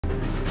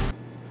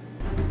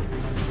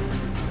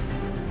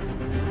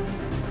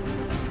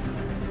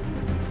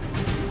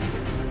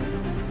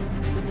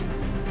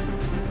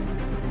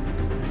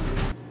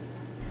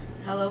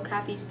Hello,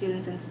 Cafe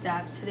students and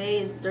staff. Today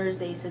is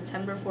Thursday,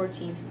 September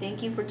 14th.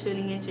 Thank you for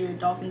tuning into your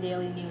Dolphin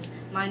Daily News.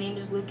 My name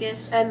is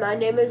Lucas. And my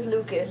name is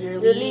Lucas, your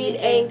lead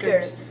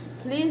anchors.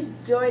 Please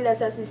join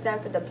us as we stand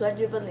for the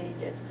Pledge of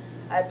Allegiance.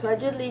 I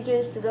pledge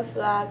allegiance to the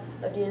flag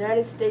of the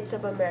United States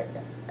of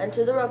America and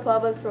to the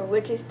republic for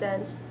which it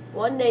stands,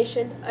 one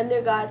nation,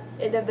 under God,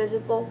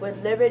 indivisible,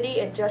 with liberty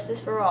and justice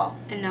for all.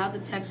 And now the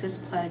Texas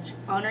Pledge.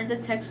 Honor the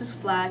Texas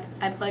flag.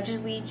 I pledge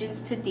allegiance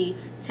to thee,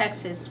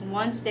 Texas,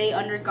 one state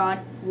under God,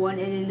 one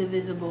and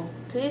indivisible.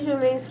 Please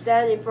remain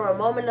standing for a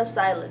moment of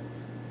silence.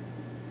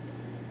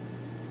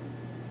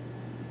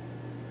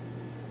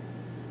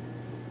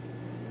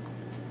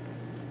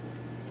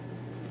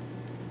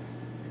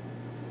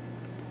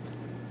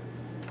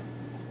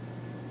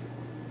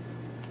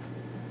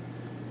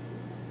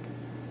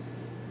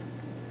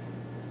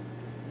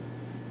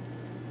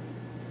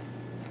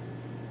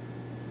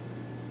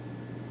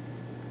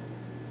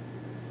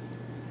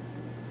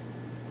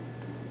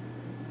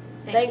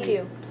 Thank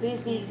you.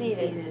 Please be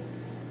seated.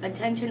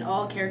 Attention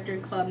all Character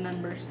Club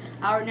members.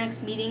 Our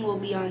next meeting will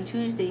be on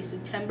Tuesday,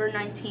 September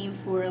 19th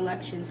for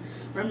elections.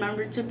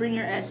 Remember to bring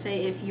your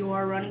essay if you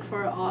are running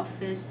for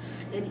office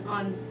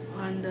on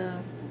the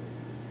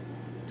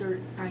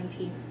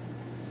 19th.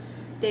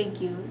 Thank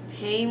you.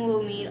 Team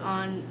will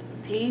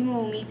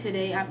meet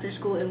today after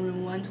school in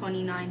room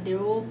 129. There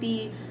will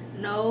be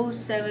no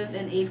 7th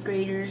and 8th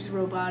graders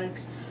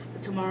robotics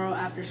tomorrow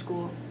after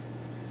school.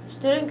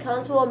 Student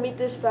Council will meet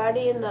this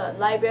Friday in the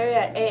library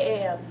at 8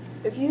 a.m.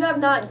 If you have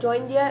not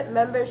joined yet,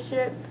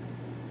 membership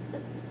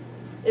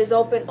is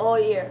open all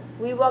year.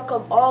 We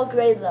welcome all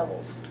grade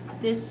levels.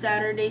 This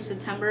Saturday,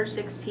 September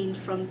 16th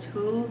from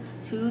 2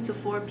 to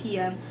 4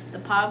 p.m., the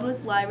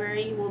public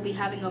library will be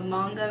having a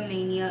Manga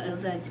Mania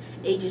event,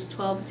 ages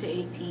 12 to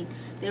 18.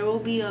 There will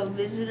be a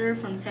visitor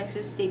from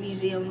Texas State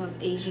Museum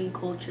of Asian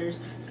Cultures,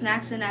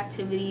 snacks and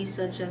activities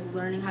such as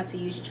learning how to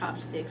use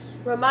chopsticks.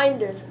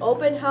 Reminders,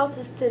 open house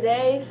is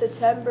today,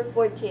 September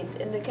 14th,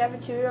 in the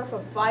cafeteria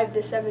from 5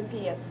 to 7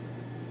 p.m.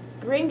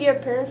 Bring your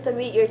parents to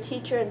meet your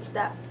teachers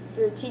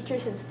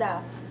and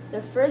staff.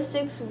 The first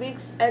 6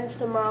 weeks ends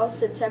tomorrow,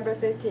 September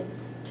 15th.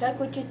 Check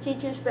with your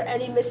teachers for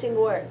any missing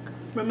work.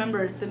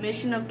 Remember, the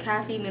mission of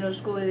Cafe Middle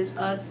School is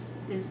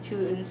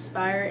to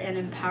inspire and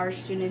empower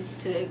students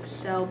to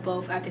excel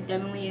both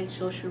academically and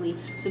socially,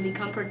 to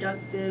become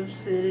productive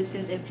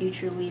citizens and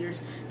future leaders.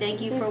 Thank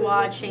you for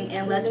watching,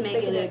 and let's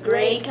make it a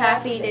great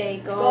Cafe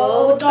Day.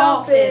 Go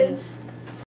Dolphins!